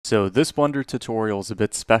So this Blender tutorial is a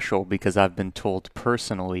bit special because I've been told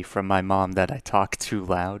personally from my mom that I talk too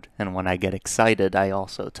loud, and when I get excited I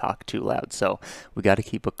also talk too loud. So we got to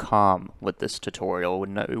keep a calm with this tutorial.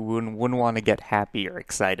 Wouldn't want to get happy or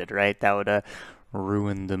excited, right? That would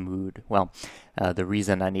ruin the mood. Well, the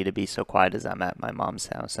reason I need to be so quiet is I'm at my mom's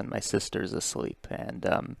house and my sister's asleep,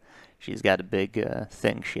 and she's got a big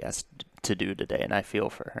thing she has to do today, and I feel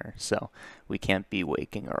for her, so we can't be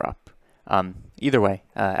waking her up. Either way,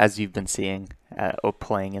 as you've been seeing,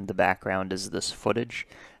 playing in the background is this footage,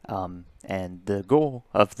 and the goal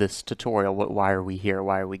of this tutorial, why are we here,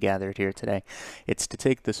 why are we gathered here today, it's to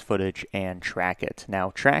take this footage and track it.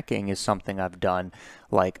 Now, tracking is something I've done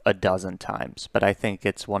like a dozen times, but I think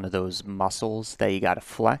it's one of those muscles that you gotta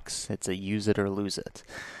flex. It's a use it or lose it.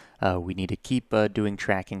 We need to keep doing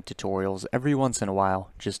tracking tutorials every once in a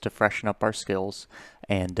while just to freshen up our skills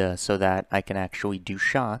and so that I can actually do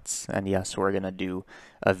shots. And yes, we're going to do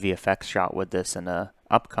a VFX shot with this in a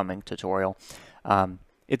upcoming tutorial.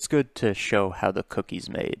 It's good to show how the cookie's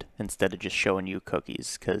made instead of just showing you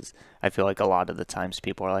cookies, because I feel like a lot of the times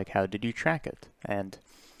people are like, how did you track it? And,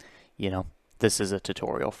 you know, this is a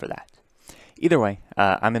tutorial for that. Either way,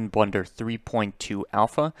 I'm in Blender 3.2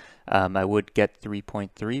 Alpha. I would get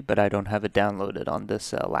 3.3, but I don't have it downloaded on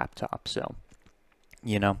this laptop, so,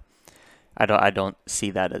 you know, I don't see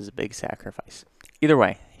that as a big sacrifice. Either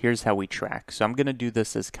way, here's how we track. So I'm going to do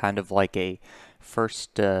this as kind of like a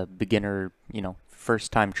first beginner,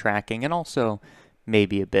 first time tracking, and also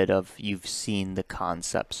maybe a bit of you've seen the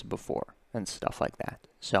concepts before and stuff like that.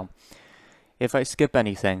 So if I skip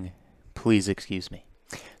anything, please excuse me.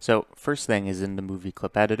 So first thing is, in the movie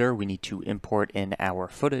clip editor, we need to import in our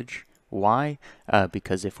footage. Why?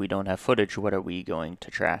 Because if we don't have footage, what are we going to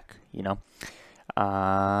track,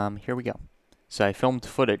 Here we go. So I filmed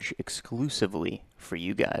footage exclusively for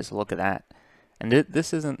you guys. Look at that. And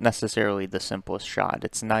this isn't necessarily the simplest shot.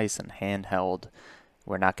 It's nice and handheld.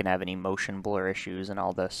 We're not going to have any motion blur issues and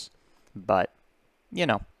all this. But,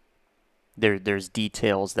 there's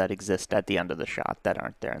details that exist at the end of the shot that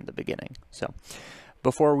aren't there in the beginning. So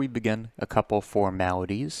before we begin, a couple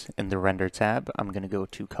formalities. In the Render tab, I'm going to go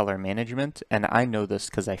to Color Management, and I know this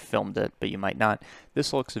because I filmed it, but you might not.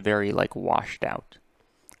 This looks very washed out.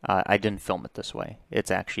 I didn't film it this way. It's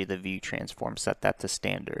actually the view transform, set that to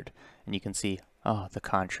standard, and you can see, oh, the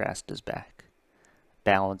contrast is back.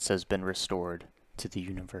 Balance has been restored to the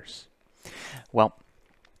universe. Well,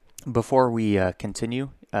 before we continue,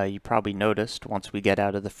 you probably noticed once we get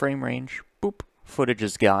out of the frame range, boop, footage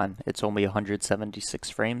is gone. It's only 176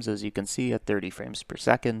 frames, as you can see, at 30 frames per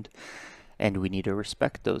second, and we need to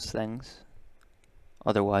respect those things.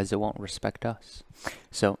 Otherwise, it won't respect us.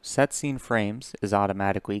 So set scene frames is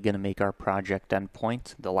automatically going to make our project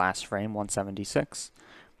endpoint the last frame, 176.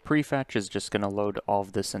 Prefetch is just going to load all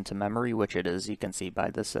of this into memory, which it is. You can see by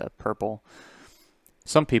this purple.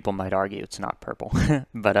 Some people might argue it's not purple,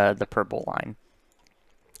 but the purple line.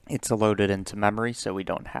 It's loaded into memory, so we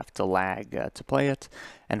don't have to lag to play it.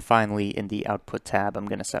 And finally, in the Output tab, I'm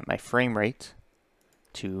going to set my frame rate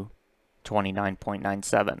to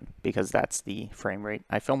 29.97, because that's the frame rate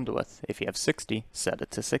I filmed with. If you have 60, set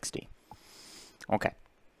it to 60. Okay.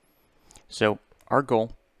 So our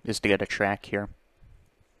goal is to get a track here.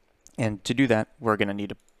 And to do that, we're going to need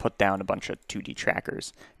to put down a bunch of 2D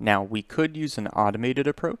trackers. Now, we could use an automated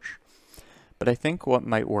approach, but I think what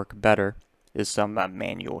might work better is some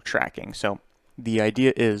manual tracking. So the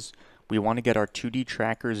idea is we want to get our 2D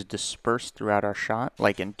trackers dispersed throughout our shot,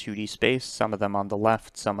 like in 2D space, some of them on the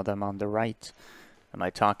left, some of them on the right. Am I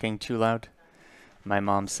talking too loud? My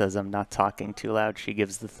mom says I'm not talking too loud. She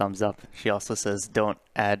gives the thumbs up. She also says don't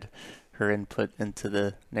add her input into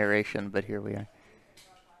the narration, but here we are.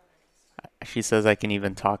 She says I can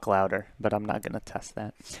even talk louder, but I'm not going to test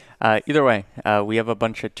that. Either way, we have a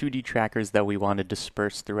bunch of 2D trackers that we want to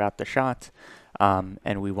disperse throughout the shot,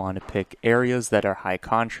 and we want to pick areas that are high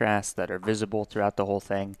contrast, that are visible throughout the whole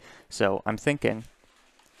thing. So I'm thinking,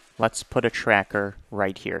 let's put a tracker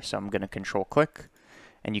right here. So I'm going to control click,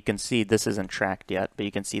 and you can see this isn't tracked yet, but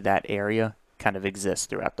you can see that area kind of exists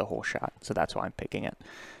throughout the whole shot. So that's why I'm picking it.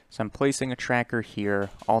 So I'm placing a tracker here,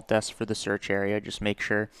 Alt S for the search area. Just make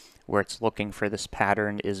sure where it's looking for this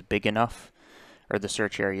pattern is big enough, or the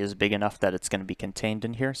search area is big enough that it's going to be contained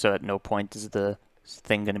in here. So at no point is the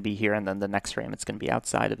thing going to be here, and then the next frame it's going to be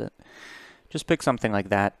outside of it. Just pick something like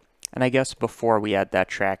that. And I guess before we add that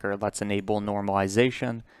tracker, let's enable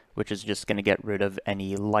normalization, which is just going to get rid of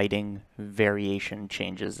any lighting variation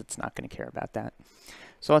changes. It's not going to care about that.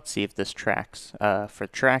 So let's see if this tracks. For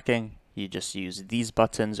tracking, you just use these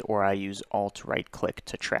buttons, or I use Alt right click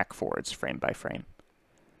to track forwards frame by frame.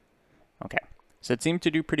 Okay, So it seemed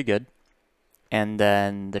to do pretty good, and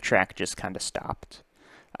then the track just kind of stopped.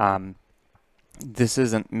 This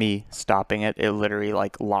isn't me stopping it, it literally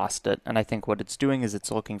like lost it, and I think what it's doing is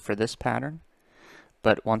it's looking for this pattern,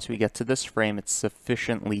 but once we get to this frame it's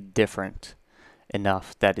sufficiently different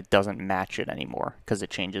enough that it doesn't match it anymore because it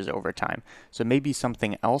changes over time. So maybe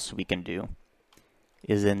something else we can do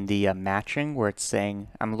is in the matching, where it's saying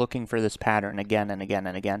I'm looking for this pattern again and again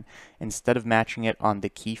and again. Instead of matching it on the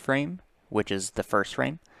keyframe, which is the first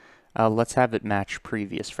frame, let's have it match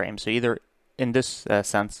previous frame. So either in this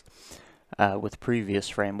sense, with previous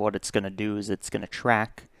frame, what it's going to do is it's going to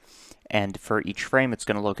track, and for each frame it's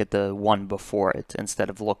going to look at the one before it instead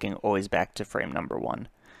of looking always back to frame number 1.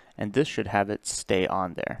 And this should have it stay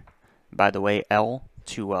on there. By the way, L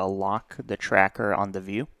to lock the tracker on the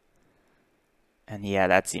view. And yeah,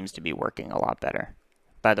 that seems to be working a lot better.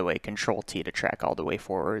 By the way, Control T to track all the way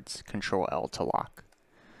forwards, Control L to lock.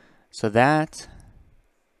 So that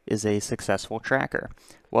is a successful tracker.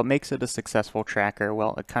 What makes it a successful tracker?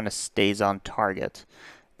 Well, it kind of stays on target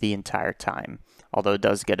the entire time, although it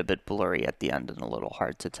does get a bit blurry at the end and a little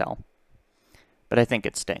hard to tell. But I think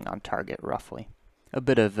it's staying on target roughly. A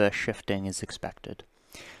bit of shifting is expected.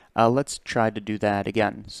 Let's try to do that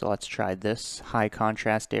again. So let's try this high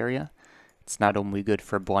contrast area. It's not only good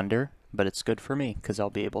for Blender, but it's good for me because I'll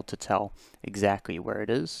be able to tell exactly where it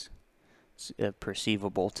is. It's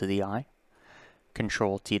perceivable to the eye.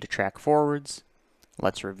 Control T to track forwards.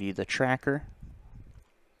 Let's review the tracker.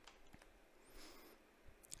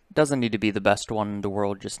 Doesn't need to be the best one in the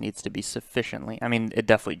world, just needs to be sufficiently. I mean, it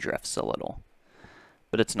definitely drifts a little,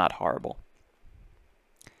 but it's not horrible.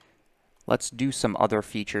 Let's do some other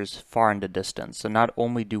features far into distance. So not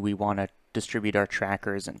only do we want to distribute our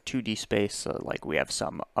trackers in 2D space, so like we have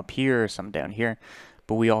some up here, some down here,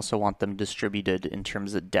 but we also want them distributed in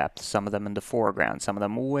terms of depth, some of them in the foreground, some of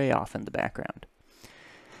them way off in the background.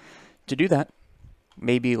 To do that,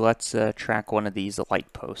 maybe let's track one of these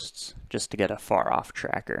light posts just to get a far off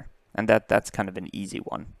tracker. And that's kind of an easy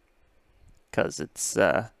one because it's,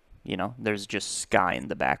 you know, there's just sky in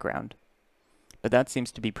the background. But that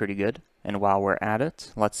seems to be pretty good. And while we're at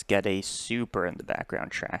it, let's get a super in the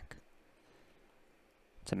background track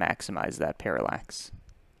to maximize that parallax.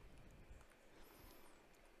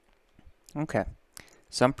 Okay,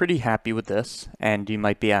 so I'm pretty happy with this, and you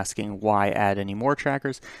might be asking why add any more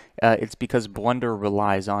trackers. It's because Blender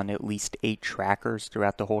relies on at least 8 trackers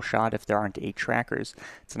throughout the whole shot. If there aren't 8 trackers,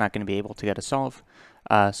 it's not going to be able to get a solve.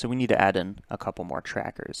 So we need to add in a couple more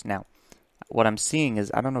trackers. Now, what I'm seeing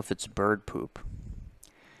is, I don't know if it's bird poop.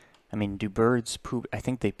 I mean, do birds poop? I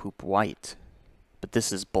think they poop white. But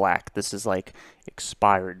this is black. This is like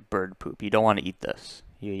expired bird poop. You don't want to eat this.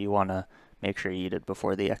 You want to make sure you eat it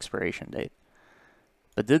before the expiration date.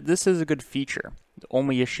 But this is a good feature. The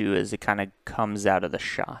only issue is it kind of comes out of the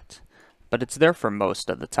shot. But it's there for most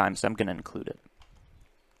of the time, so I'm going to include it.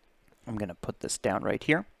 I'm going to put this down right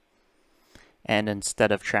here. And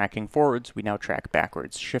instead of tracking forwards, we now track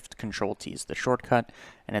backwards. Shift Control T is the shortcut,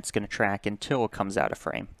 and it's going to track until it comes out of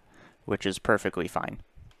frame, which is perfectly fine.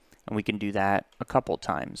 And we can do that a couple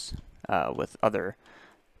times with other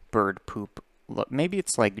bird poop. Look, maybe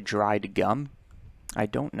it's like dried gum. I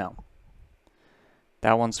don't know.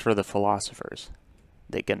 That one's for the philosophers.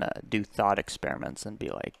 They can do thought experiments and be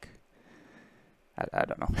like, I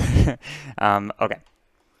don't know. Okay.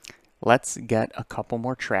 Let's get a couple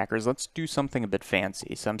more trackers. Let's do something a bit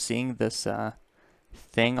fancy. So I'm seeing this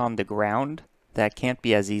thing on the ground that can't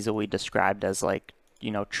be as easily described as like, you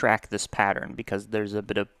know, track this pattern, because there's a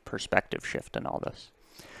bit of perspective shift in all this.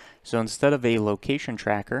 So instead of a location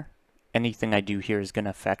tracker, anything I do here is going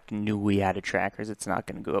to affect newly added trackers. It's not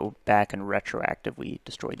going to go back and retroactively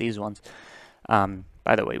destroy these ones.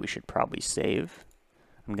 By the way, we should probably save.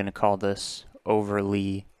 I'm going to call this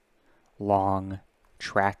overly long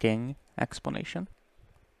tracking explanation.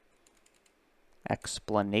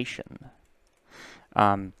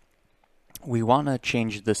 We want to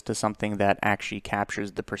change this to something that actually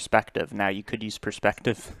captures the perspective. Now, you could use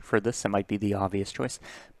perspective for this. It might be the obvious choice.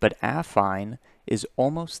 But affine is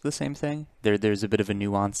almost the same thing. There's a bit of a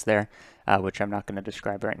nuance there, which I'm not going to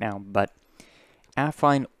describe right now. But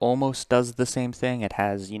affine almost does the same thing. It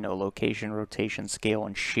has, you know, location, rotation, scale,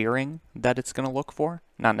 and shearing that it's going to look for.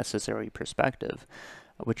 Not necessarily perspective,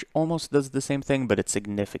 which almost does the same thing, but it's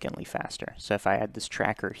significantly faster. So if I add this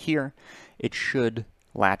tracker here, it should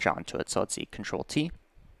latch onto it. So let's see, Control T.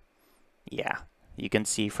 Yeah, you can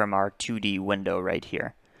see from our 2D window right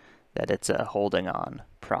here that it's holding on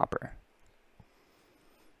proper.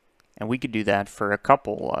 And we could do that for a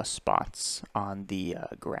couple spots on the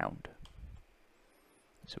ground.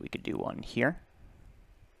 So we could do one here.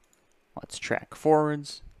 Let's track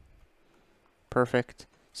forwards. Perfect.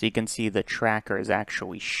 So you can see the tracker is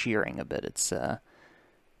actually shearing a bit. It's,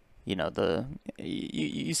 you know,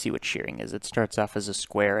 you see what shearing is. It starts off as a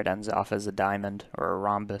square, it ends off as a diamond, or a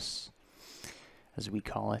rhombus, as we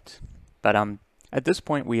call it. But at this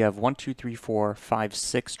point we have 1, 2, 3, 4, 5,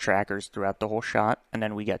 6 trackers throughout the whole shot, and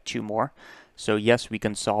then we get 2 more. So yes, we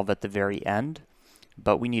can solve at the very end,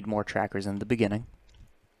 but we need more trackers in the beginning.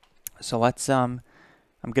 So let's, I'm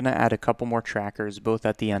going to add a couple more trackers, both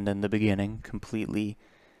at the end and the beginning, completely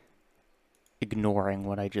ignoring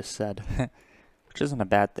what I just said, which isn't a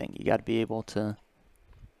bad thing. You got to be able to,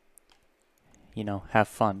 you know, have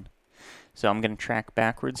fun. So I'm going to track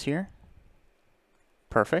backwards here.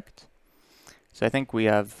 Perfect. So I think we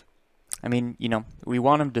have, I mean, you know, we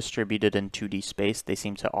want them distributed in 2D space. They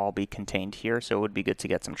seem to all be contained here, so it would be good to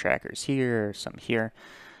get some trackers here, some here.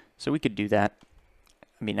 So we could do that.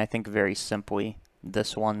 I mean, I think very simply,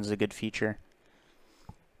 this one's a good feature.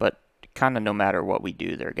 But kind of no matter what we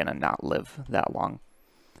do, they're going to not live that long.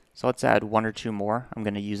 So let's add 1 or 2 more. I'm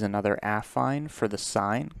going to use another affine for the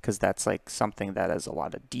sign, because that's like something that has a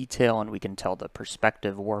lot of detail, and we can tell the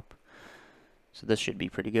perspective warp. So this should be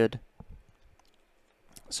pretty good.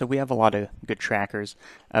 So we have a lot of good trackers.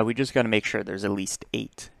 We just got to make sure there's at least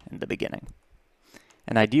 8 in the beginning.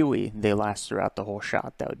 And ideally, they last throughout the whole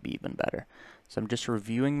shot. That would be even better. So I'm just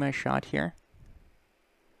reviewing my shot here.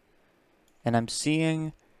 And I'm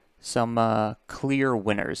seeing some clear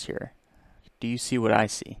winners here. Do you see what I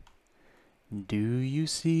see? Do you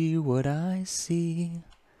see what I see?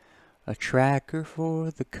 A tracker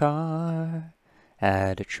for the car.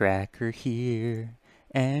 Add a tracker here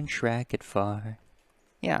and track it far.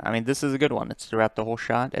 Yeah, I mean, this is a good one. It's throughout the whole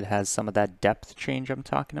shot. It has some of that depth change I'm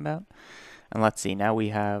talking about. And let's see, now we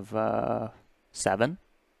have 7.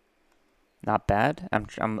 Not bad.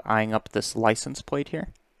 I'm eyeing up this license plate here.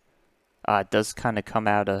 It does kind of come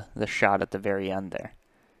out of the shot at the very end there.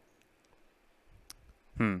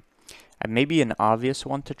 Maybe an obvious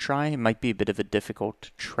one to try, it might be a bit of a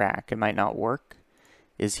difficult track, it might not work,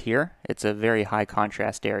 is here. It's a very high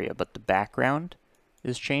contrast area, but the background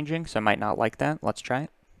is changing, so I might not like that. Let's try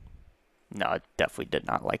it. No, it definitely did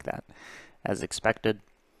not like that, as expected.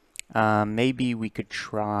 Maybe we could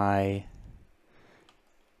try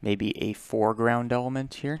maybe a foreground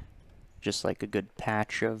element here, just like a good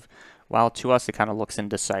patch of, well, to us it kind of looks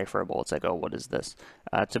indecipherable. It's like, oh, what is this?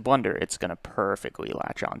 To Blender, it's going to perfectly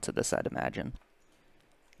latch onto this, I'd imagine.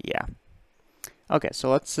 Yeah. Okay, so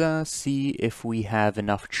let's see if we have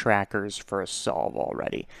enough trackers for a solve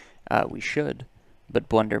already. We should, but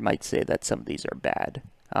Blender might say that some of these are bad.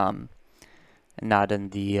 Not in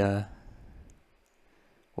the,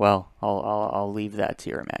 well, I'll leave that to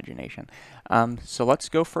your imagination. So let's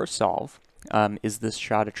go for a solve. Is this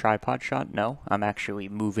shot a tripod shot? No, I'm actually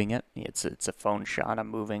moving it. It's a phone shot. I'm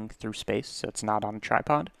moving through space, so it's not on a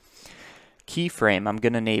tripod. Keyframe, I'm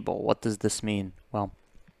going to enable. What does this mean? Well,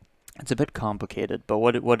 it's a bit complicated, but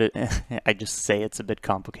I just say it's a bit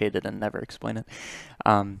complicated and never explain it.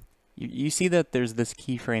 You see that there's this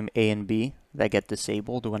keyframe A and B that get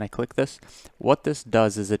disabled when I click this. What this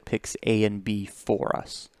does is it picks A and B for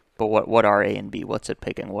us. But what are A and B? What's it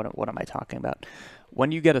picking? What am I talking about?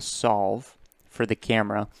 When you get a solve for the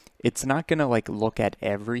camera, it's not going to like look at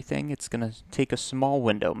everything. It's going to take a small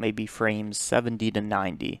window, maybe frames 70 to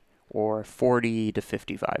 90 or 40 to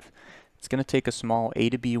 55. It's going to take a small A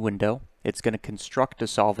to B window. It's going to construct a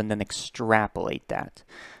solve and then extrapolate that.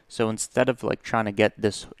 So instead of like trying to get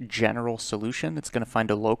this general solution, it's going to find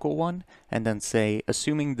a local one and then say,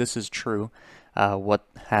 assuming this is true, what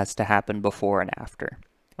has to happen before and after.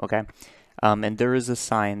 Okay? And there is a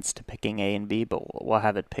science to picking A and B, but we'll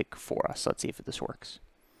have it pick for us. Let's see if this works.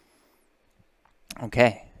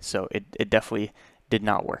 Okay, so it definitely did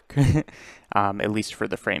not work, at least for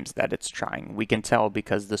the frames that it's trying. We can tell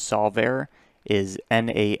because the solve error is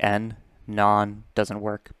NaN, non, doesn't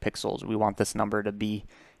work, pixels. We want this number to be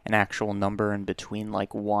an actual number in between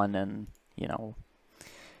like 1 and, you know,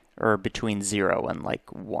 or between 0 and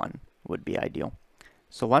like 1 would be ideal.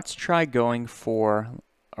 So let's try going for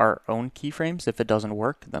our own keyframes. If it doesn't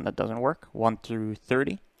work, then it doesn't work. 1 through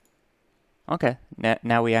 30. Okay,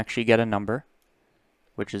 now we actually get a number,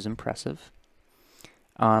 which is impressive.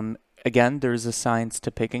 Again, there's a science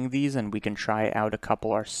to picking these, and we can try out a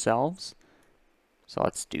couple ourselves. So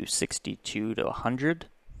let's do 62 to 100.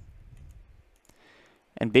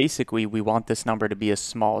 And basically, we want this number to be as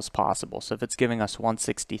small as possible. So if it's giving us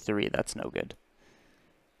 163, that's no good.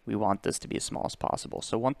 We want this to be as small as possible.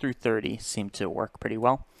 So 1 through 30 seem to work pretty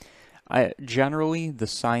well. Generally, the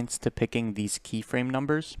science to picking these keyframe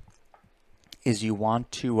numbers is you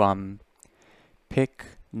want to pick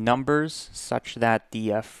numbers such that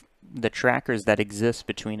the trackers that exist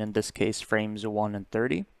between, in this case, frames 1 and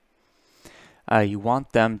 30, you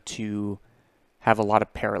want them to have a lot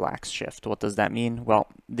of parallax shift. What does that mean? Well,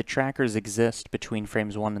 the trackers exist between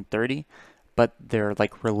frames 1 and 30, but they're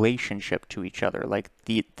like relationship to each other. Like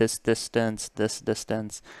this distance,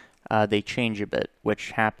 they change a bit,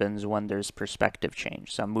 which happens when there's perspective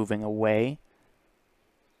change. So I'm moving away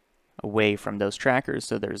from those trackers,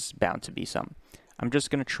 so there's bound to be some. I'm just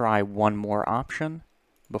going to try one more option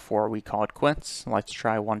before we call it quits. Let's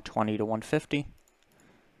try 120 to 150.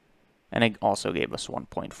 And it also gave us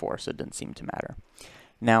 1.4, so it didn't seem to matter.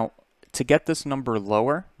 Now, to get this number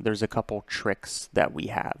lower, there's a couple tricks that we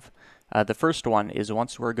have. The first one is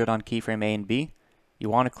once we're good on keyframe A and B, you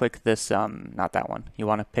want to click this, not that one, you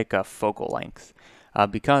want to pick a focal length.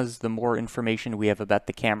 Because the more information we have about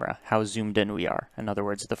the camera, how zoomed in we are, in other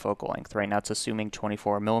words, the focal length. Right now it's assuming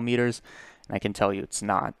 24 millimeters, and I can tell you it's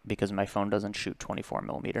not because my phone doesn't shoot 24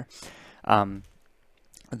 millimeter.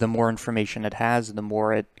 The more information it has, the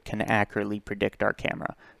more it can accurately predict our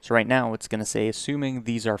camera. So right now it's going to say, assuming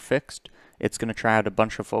these are fixed, it's going to try out a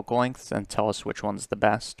bunch of focal lengths and tell us which one's the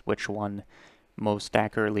best, which one most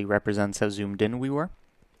accurately represents how zoomed in we were.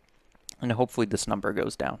 And hopefully this number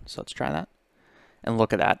goes down. So let's try that. And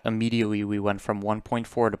look at that. Immediately we went from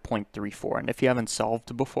 1.4 to 0.34. And if you haven't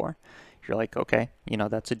solved before, you're like, okay, you know,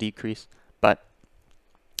 that's a decrease. But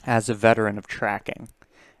as a veteran of tracking,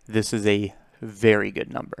 this is a very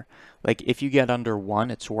good number. Like if you get under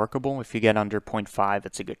 1, it's workable. If you get under 0.5,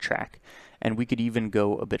 it's a good track. And we could even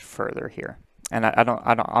go a bit further here. And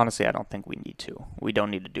honestly, I don't think we need to. We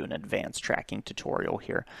don't need to do an advanced tracking tutorial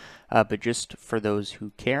here. But just for those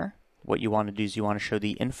who care, what you want to do is you want to show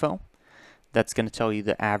the info. That's going to tell you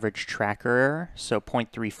the average tracker error. So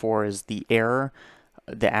 0.34 is the error,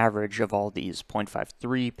 the average of all these.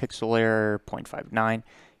 0.53 pixel error, 0.59.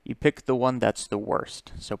 You pick the one that's the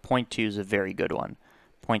worst. So 0.2 is a very good one.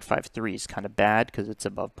 0.53 is kind of bad because it's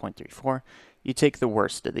above 0.34. You take the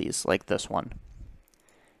worst of these, like this one.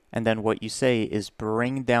 And then what you say is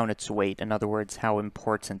bring down its weight. In other words, how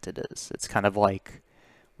important it is. It's kind of like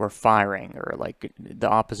we're firing, or like the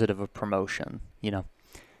opposite of a promotion, you know.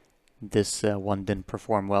 This one didn't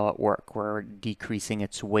perform well at work. We're decreasing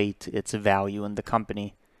its weight, its value in the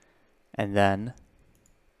company. And then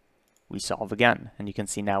we solve again. And you can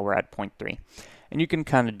see now we're at 0.3. And you can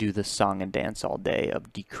kind of do this song and dance all day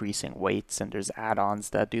of decreasing weights, and there's add-ons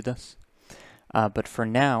that do this. But for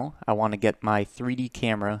now, I want to get my 3D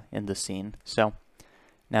camera in the scene. So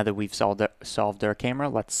now that we've solved our camera,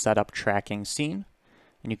 let's set up tracking scene.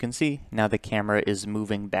 And you can see now the camera is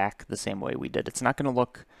moving back the same way we did. It's not going to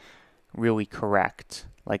look really correct.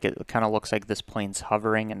 Like it kind of looks like this plane's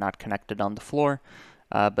hovering and not connected on the floor,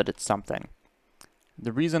 but it's something.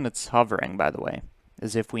 The reason it's hovering, by the way,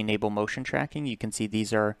 is if we enable motion tracking, you can see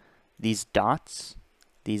these dots,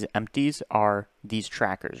 these empties are these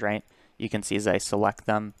trackers, right? You can see as I select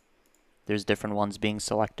them, there's different ones being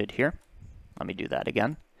selected here. Let me do that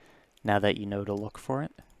again. Now that you know to look for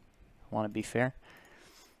it, I want to be fair.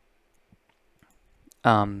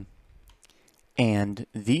 And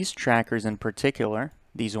these trackers in particular,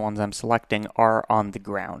 these ones I'm selecting, are on the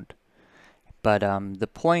ground. But the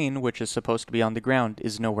plane, which is supposed to be on the ground,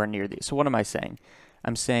 is nowhere near these. So what am I saying?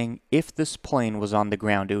 I'm saying if this plane was on the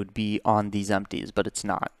ground, it would be on these empties, but it's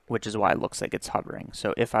not, which is why it looks like it's hovering.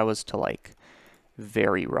 So if I was to like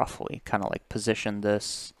very roughly kind of like position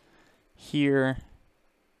this here,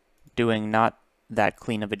 doing not that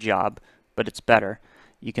clean of a job, but it's better.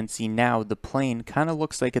 You can see now the plane kind of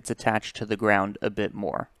looks like it's attached to the ground a bit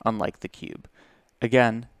more, unlike the cube.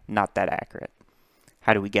 Again, not that accurate.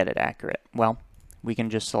 How do we get it accurate? Well, we can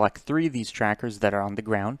just select 3 of these trackers that are on the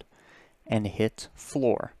ground and hit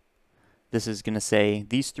floor. This is going to say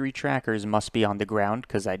these 3 trackers must be on the ground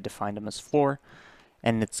because I defined them as floor,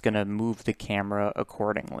 and it's going to move the camera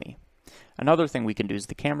accordingly. Another thing we can do is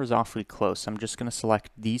the camera's awfully close. I'm just going to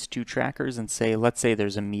select these 2 trackers and say, let's say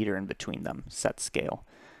there's a meter in between them, set scale.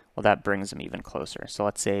 Well, that brings them even closer. So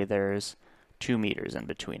let's say there's 2 meters in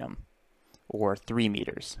between them, or 3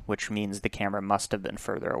 meters, which means the camera must have been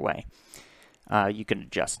further away. You can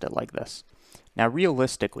adjust it like this. Now,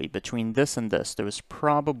 realistically, between this and this, there was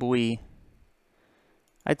probably,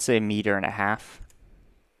 I'd say, 1.5 meters.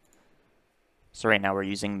 So right now we're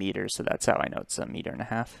using meters, so that's how I know it's 1.5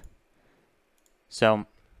 meters. So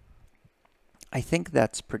I think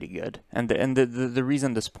that's pretty good. And the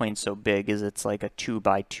reason this plane's so big is it's like a 2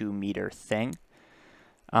 by 2 meter thing.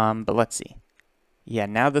 But let's see. Yeah,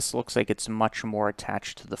 now this looks like it's much more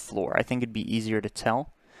attached to the floor. I think it'd be easier to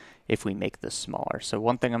tell if we make this smaller. So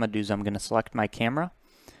one thing I'm going to do is I'm going to select my camera.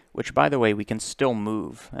 which by the way, we can still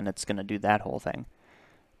move, and it's going to do that whole thing.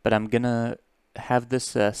 But I'm going to have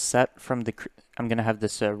this I'm going to have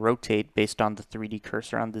this rotate based on the 3D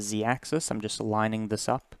cursor on the Z-axis. I'm just lining this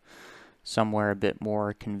up somewhere a bit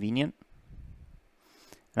more convenient.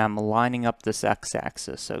 And I'm lining up this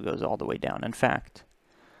X-axis so it goes all the way down. In fact,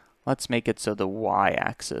 let's make it so the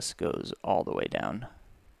Y-axis goes all the way down.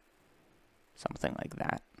 Something like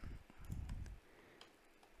that.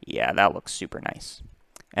 Yeah, that looks super nice.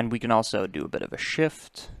 And we can also do a bit of a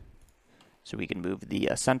shift, so we can move the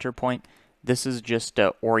center point. This is just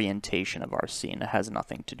orientation of our scene. It has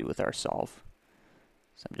nothing to do with our solve.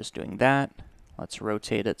 So I'm just doing that. Let's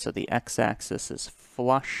rotate it so the X-axis is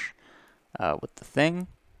flush with the thing.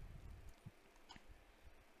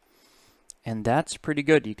 And that's pretty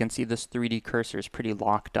good. You can see this 3D cursor is pretty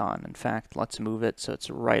locked on. In fact, let's move it so it's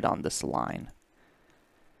right on this line.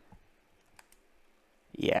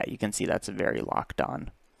 Yeah, you can see that's very locked on.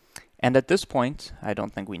 And at this point, I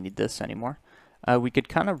don't think we need this anymore. We could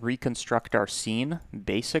kind of reconstruct our scene,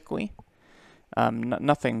 basically.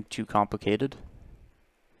 Nothing too complicated.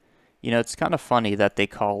 You know, it's kind of funny that they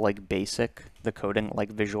call, like, basic, the coding,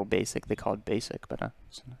 like Visual Basic, they call it basic, but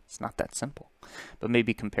it's not that simple. But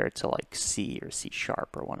maybe compared to, like, C or C#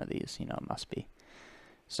 or one of these, you know, it must be.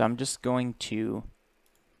 So I'm just going to...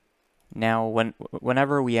 Now,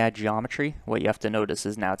 whenever we add geometry, what you have to notice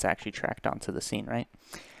is now it's actually tracked onto the scene, right?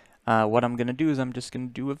 What I'm going to do is I'm just going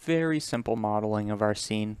to do a very simple modeling of our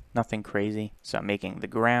scene, nothing crazy. So I'm making the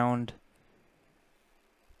ground.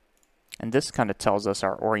 And this kind of tells us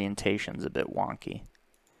our orientation's a bit wonky.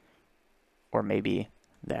 Or maybe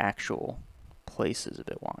the actual place is a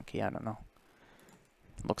bit wonky, I don't know.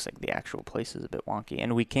 It looks like the actual place is a bit wonky.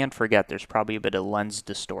 And we can't forget there's probably a bit of lens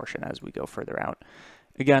distortion as we go further out.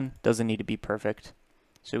 Again, doesn't need to be perfect.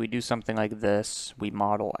 So we do something like this. We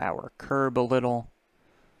model our curb a little.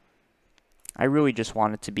 I really just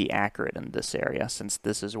want it to be accurate in this area since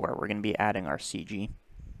this is where we're going to be adding our CG.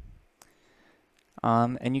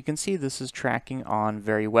 And you can see this is tracking on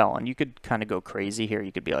very well. And you could kind of go crazy here.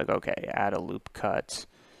 You could be like, okay, add a loop cut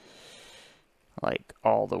like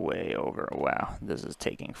all the way over. Wow, this is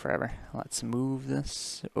taking forever. Let's move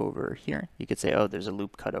this over here. You could say, oh, there's a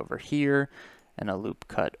loop cut over here and a loop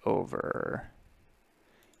cut over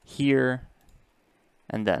here.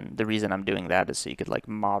 And then the reason I'm doing that is so you could like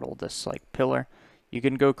model this like pillar. You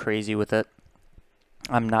can go crazy with it.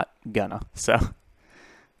 I'm not gonna, so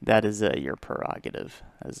that is your prerogative,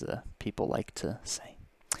 as people like to say.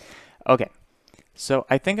 Okay, so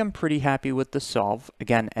I think I'm pretty happy with the solve.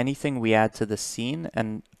 Again, anything we add to the scene,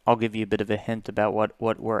 and I'll give you a bit of a hint about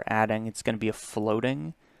what we're adding. It's going to be a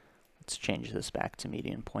floating. Let's change this back to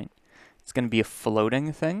median point. It's going to be a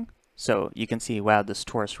floating thing. So you can see, wow, this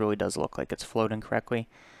torus really does look like it's floating correctly.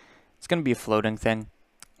 It's going to be a floating thing.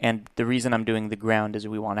 And the reason I'm doing the ground is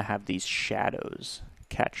we want to have these shadows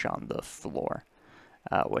catch on the floor,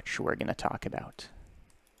 which we're going to talk about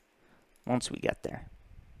once we get there.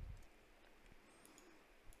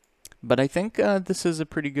 But I think this is a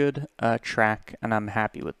pretty good track, and I'm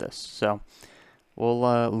happy with this. So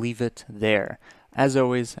we'll leave it there. As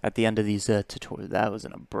always, at the end of these tutorials, that was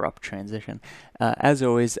an abrupt transition. As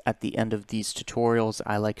always, at the end of these tutorials,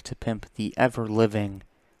 I like to pimp the ever-living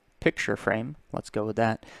picture frame, let's go with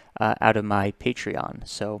that, out of my Patreon.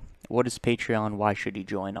 So what is Patreon? Why should you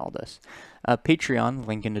join all this? Patreon,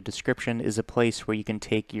 link in the description, is a place where you can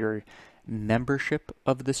take your membership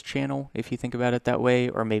of this channel, if you think about it that way,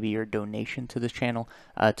 or maybe your donation to this channel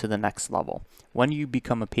to the next level. When you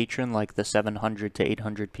become a patron, like the 700 to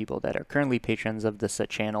 800 people that are currently patrons of this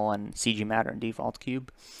channel and CG Matter and Default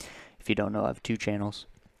Cube, if you don't know, I have 2 channels.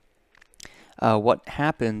 What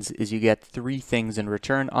happens is you get 3 things in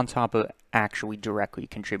return on top of actually directly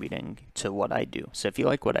contributing to what I do. So if you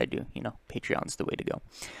like what I do, you know, Patreon's the way to go.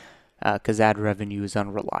 Because ad revenue is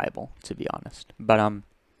unreliable, to be honest. But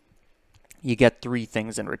you get 3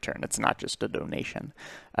 things in return. It's not just a donation.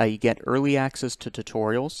 You get early access to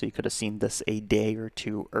tutorials, so you could have seen this a day or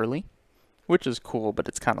 2 early, which is cool, but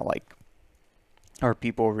it's kind of like, are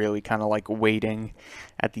people really kind of like waiting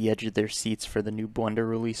at the edge of their seats for the new Blender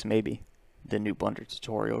release? Maybe. The new Blender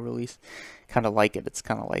tutorial release. Kind of like it. It's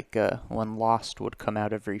kind of like when Lost would come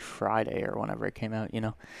out every Friday or whenever it came out, you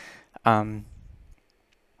know.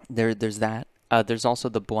 There's that. There's also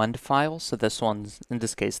the blend file. So this one's, in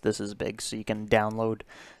this case, this is big. So you can download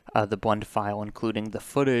the blend file, including the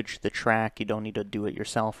footage, the track. You don't need to do it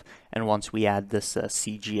yourself. And once we add this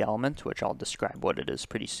CG element, which I'll describe what it is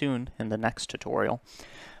pretty soon in the next tutorial,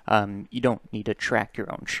 you don't need to track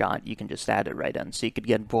your own shot. You can just add it right in. So you could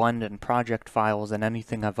get blend and project files and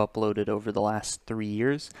anything I've uploaded over the last 3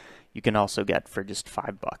 years. You can also get for just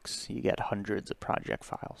 $5. You get hundreds of project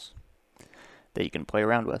files that you can play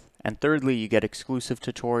around with. And thirdly, you get exclusive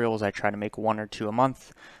tutorials. I try to make 1 or 2 a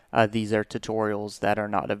month. These are tutorials that are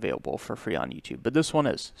not available for free on YouTube, but this one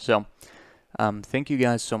is. So thank you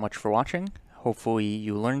guys so much for watching. Hopefully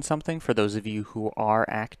you learned something. For those of you who are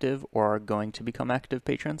active or are going to become active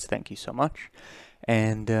patrons, thank you so much.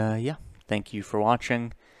 And yeah, thank you for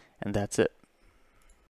watching, and that's it.